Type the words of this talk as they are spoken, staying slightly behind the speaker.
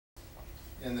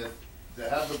to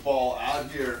have the ball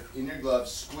out here in your glove,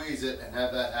 squeeze it, and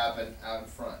have that happen out in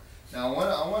front. Now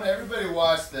I want everybody to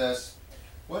watch this.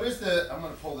 What is I'm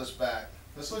going to pull this back.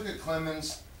 Let's look at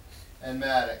Clemens and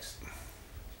Maddox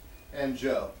and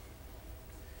Joe.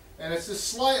 And it's just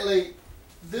slightly,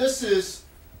 this is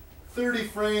 30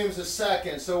 frames a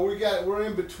second, so we're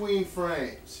in between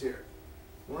frames here.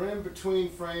 We're in between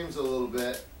frames a little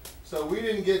bit. So we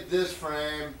didn't get this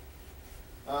frame.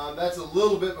 That's a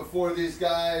little bit before these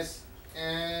guys.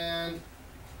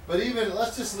 But even,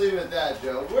 let's just leave it at that,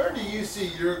 Joe. Where do you see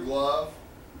your glove?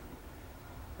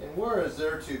 And where is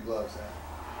their two gloves at?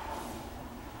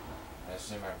 I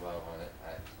see my glove on it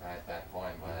at that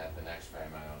point, but at the next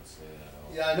frame I don't see it at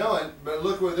all. Yeah, I know, but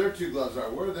look where their two gloves are.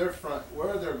 Where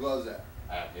are their gloves at?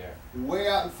 Out here. Way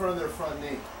out in front of their front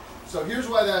knee. So here's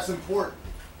why that's important.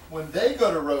 When they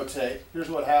go to rotate, here's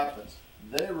what happens.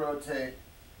 They rotate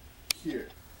here.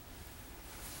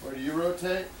 Where do you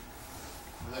rotate?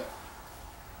 There.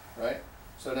 Right?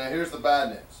 So now here's the bad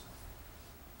news.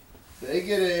 They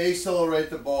get to accelerate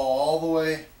the ball all the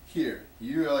way here.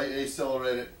 You really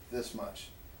accelerate it this much.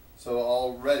 So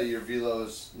already your velo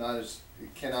is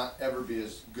it cannot ever be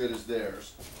as good as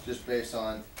theirs, just based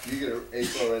on you get to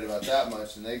accelerate about that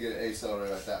much and they get to accelerate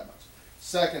about that much.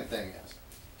 Second thing is,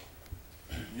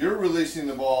 you're releasing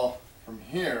the ball from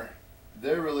here,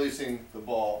 they're releasing the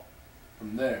ball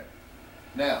from there.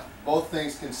 Now, both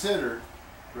things considered,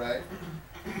 right?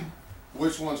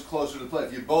 Which one's closer to the plate?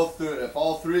 If you both threw it, if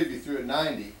all three of you threw it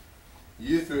 90,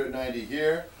 you threw it 90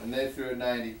 here, and they threw it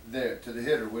 90 there to the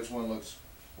hitter. Which one looks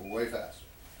way faster?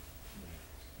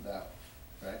 That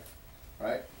one, right?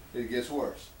 Right? It gets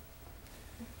worse.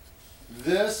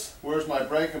 This, where's my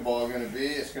breaking ball going to be?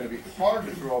 It's going to be hard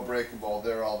to throw a breaking ball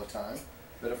there all the time.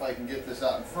 But if I can get this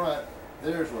out in front,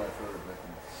 there's where I throw the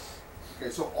breaking ball. Okay,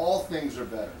 so all things are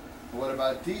better. What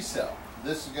about decel?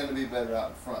 This is going to be better out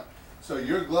in front. So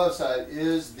your glove side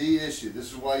is the issue.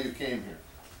 This is why you came here,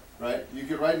 right? You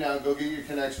could right now go get your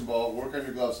connection ball, work on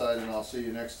your glove side, and I'll see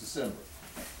you next December.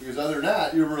 Because other than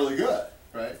that, you're really good,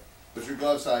 right? But your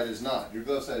glove side is not. Your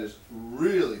glove side is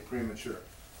really premature.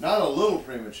 Not a little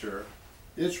premature,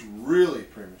 it's really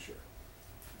premature,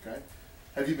 okay?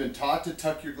 Have you been taught to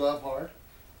tuck your glove hard?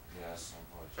 Yes,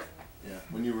 unfortunately. Yeah,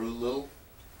 when you were little?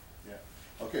 Yeah.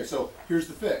 Okay, so here's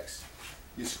the fix.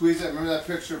 You squeeze that, remember that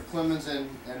picture of Clemens and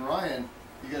Ryan?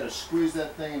 You gotta squeeze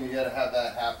that thing and you gotta have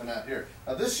that happen out here.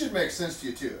 Now this should make sense to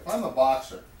you too. If I'm a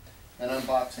boxer and I'm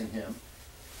boxing him,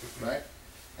 right?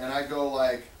 And I go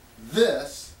like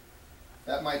this,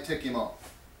 that might tick him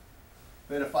off.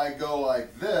 But if I go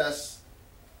like this,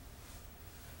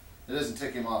 it doesn't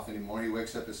tick him off anymore. He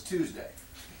wakes up, it's Tuesday.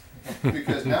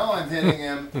 Because now I'm hitting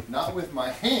him not with my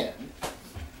hand,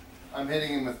 I'm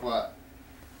hitting him with what?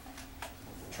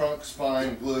 Trunk,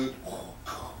 spine, glute,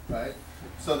 right?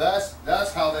 So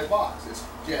that's how they box. It's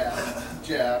jab,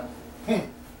 jab,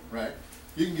 boom, right?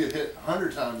 You can get hit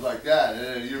 100 times like that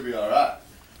and you'll be all right.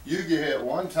 You get hit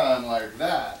one time like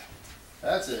that,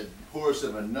 that's a horse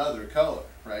of another color,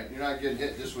 right? You're not getting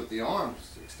hit just with the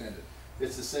arms extended.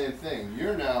 It's the same thing.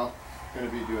 You're now going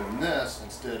to be doing this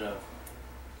instead of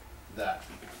that.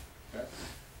 Okay?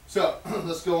 So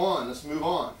let's go on. Let's move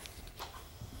on.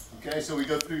 Okay, so we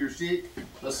go through your sheet.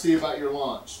 Let's see about your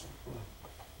launch.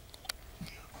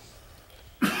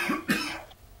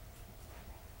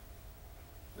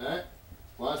 Alright,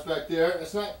 launch back there.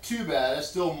 It's not too bad. It's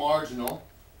still marginal.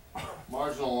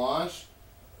 Marginal launch.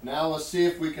 Now let's see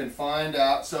if we can find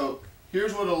out. So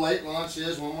here's what a late launch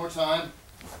is. One more time.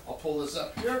 I'll pull this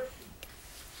up here.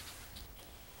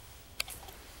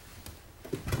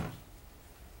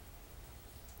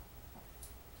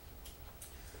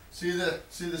 See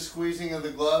the squeezing of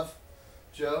the glove,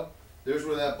 Joe? There's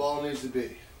where that ball needs to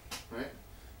be, right?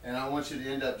 And I want you to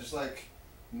end up just like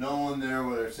no one there,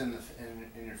 whether it's in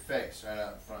your face, right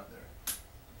out in front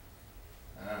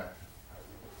there. All right.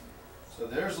 So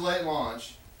there's late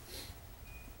launch.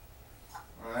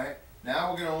 All right.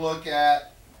 Now we're going to look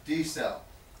at decel.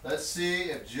 Let's see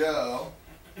if Joe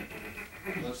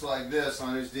looks like this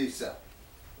on his decel.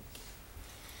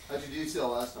 How'd you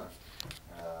decel last time?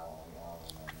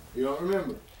 You don't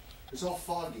remember? It's all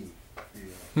foggy.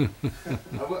 Yeah.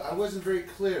 I wasn't very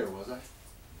clear, was I?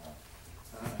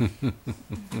 Right.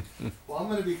 Well, I'm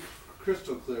going to be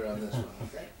crystal clear on this one,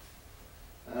 okay?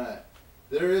 All right.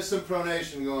 There is some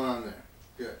pronation going on there.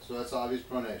 Good. So that's obvious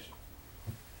pronation.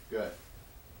 Good.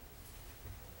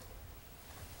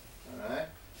 All right.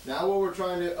 Now what we're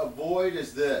trying to avoid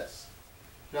is this.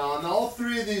 Now on all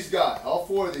three of these guys, all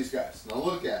four of these guys, now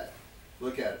look at it.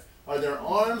 Look at it. Are their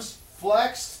arms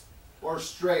flexed or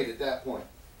straight at that point?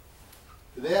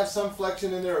 Do they have some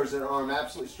flexion in there, or is their arm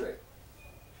absolutely straight?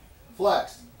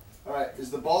 Flexed. All right, is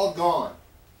the ball gone?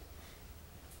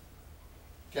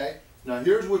 Okay, now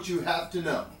here's what you have to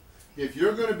know. If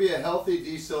you're going to be a healthy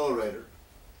decelerator,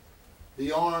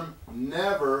 the arm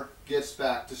never gets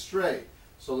back to straight.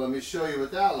 So let me show you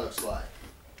what that looks like.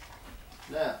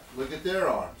 Now, look at their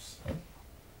arms.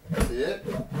 See it?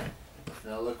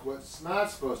 Now look what's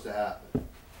not supposed to happen.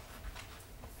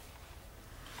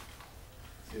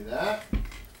 See that?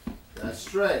 That's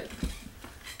straight.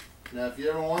 Now if you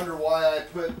ever wonder why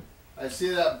I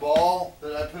see that ball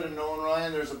that I put in Noah and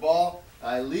Ryan, there's a ball,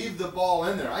 I leave the ball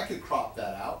in there. I could crop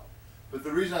that out. But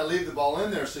the reason I leave the ball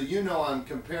in there, so you know I'm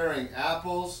comparing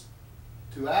apples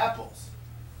to apples,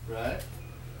 right?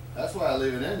 That's why I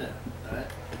leave it in there, right?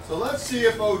 So let's see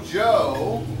if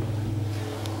Joe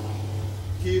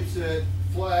keeps it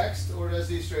flexed, or does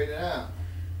he straighten it out?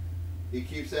 He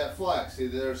keeps that flex. See,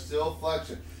 there's still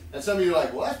flexion. And some of you are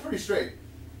like, well, that's pretty straight.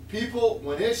 People,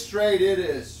 when it's straight, it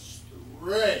is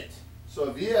straight. So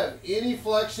if you have any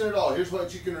flexion at all, here's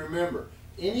what you can remember.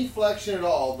 Any flexion at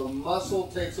all, the muscle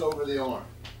takes over the arm.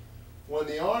 When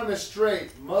the arm is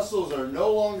straight, muscles are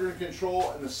no longer in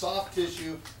control, and the soft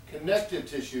tissue, connective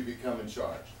tissue, become in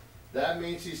charge. That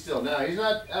means he's still. Now, he's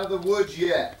not out of the woods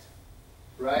yet,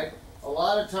 right? A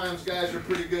lot of times guys are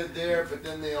pretty good there, but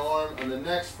then the arm on the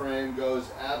next frame goes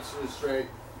absolutely straight.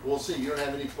 We'll see. You don't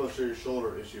have any posterior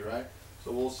shoulder issue, right?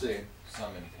 So we'll see.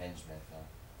 Some impingement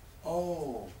though.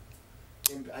 Oh,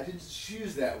 I didn't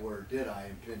use that word, did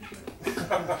I? Impingement.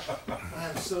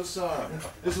 I'm so sorry.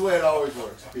 This is the way it always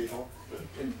works, people.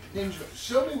 Impingement.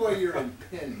 Show me where you're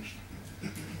impinged.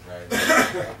 Right.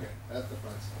 Okay, that's the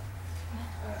front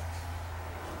side. Right.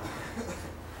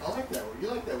 I like that word. You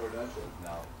like that word, don't you?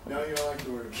 No. No, you don't like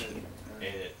the word impingement.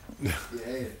 Hate it. You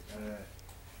hate it. All right.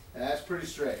 That's pretty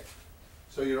straight.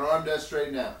 So your arm does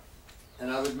straighten out. And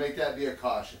I would make that be a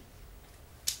caution.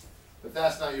 But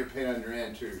that's not your pain on your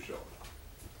anterior shoulder.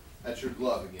 That's your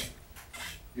glove again.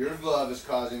 Your glove is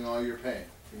causing all your pain.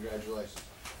 Congratulations.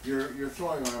 Your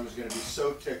throwing arm is going to be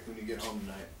so ticked when you get home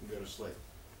tonight and go to sleep.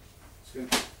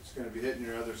 It's going to be hitting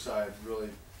your other side really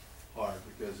hard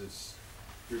because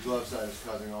your glove side is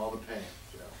causing all the pain,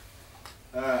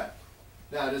 Joe. All right.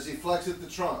 Now, does he flex at the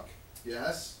trunk?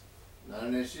 Yes. Not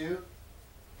an issue.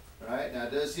 All right. Now,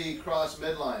 does he cross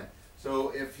midline? So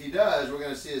if he does, we're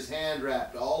going to see his hand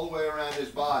wrapped all the way around his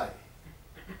body.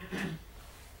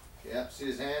 Yep, see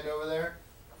his hand over there?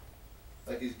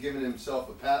 Like he's giving himself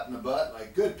a pat in the butt,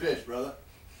 like, good pitch, brother.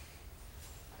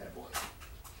 Hey, boy.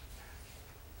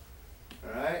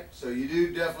 All right, so you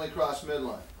do definitely cross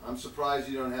midline. I'm surprised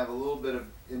you don't have a little bit of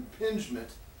impingement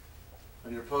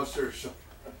on your posterior shoulder.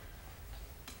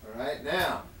 All right,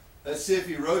 now, let's see if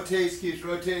he rotates, keeps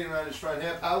rotating around his front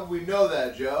hip. How would we know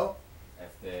that, Joe?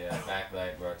 If the back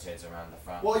leg rotates around the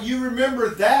front. Well, you remember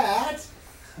that.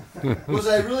 Was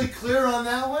I really clear on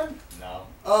that one? No.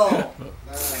 Oh.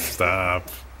 Stop.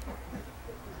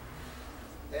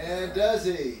 And does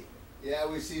he? Yeah,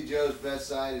 we see Joe's best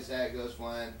side. His hat goes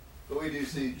flying. But we do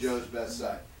see Joe's best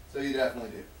side. So you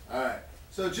definitely do. All right.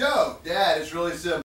 So, Joe, Dad, it's really simple.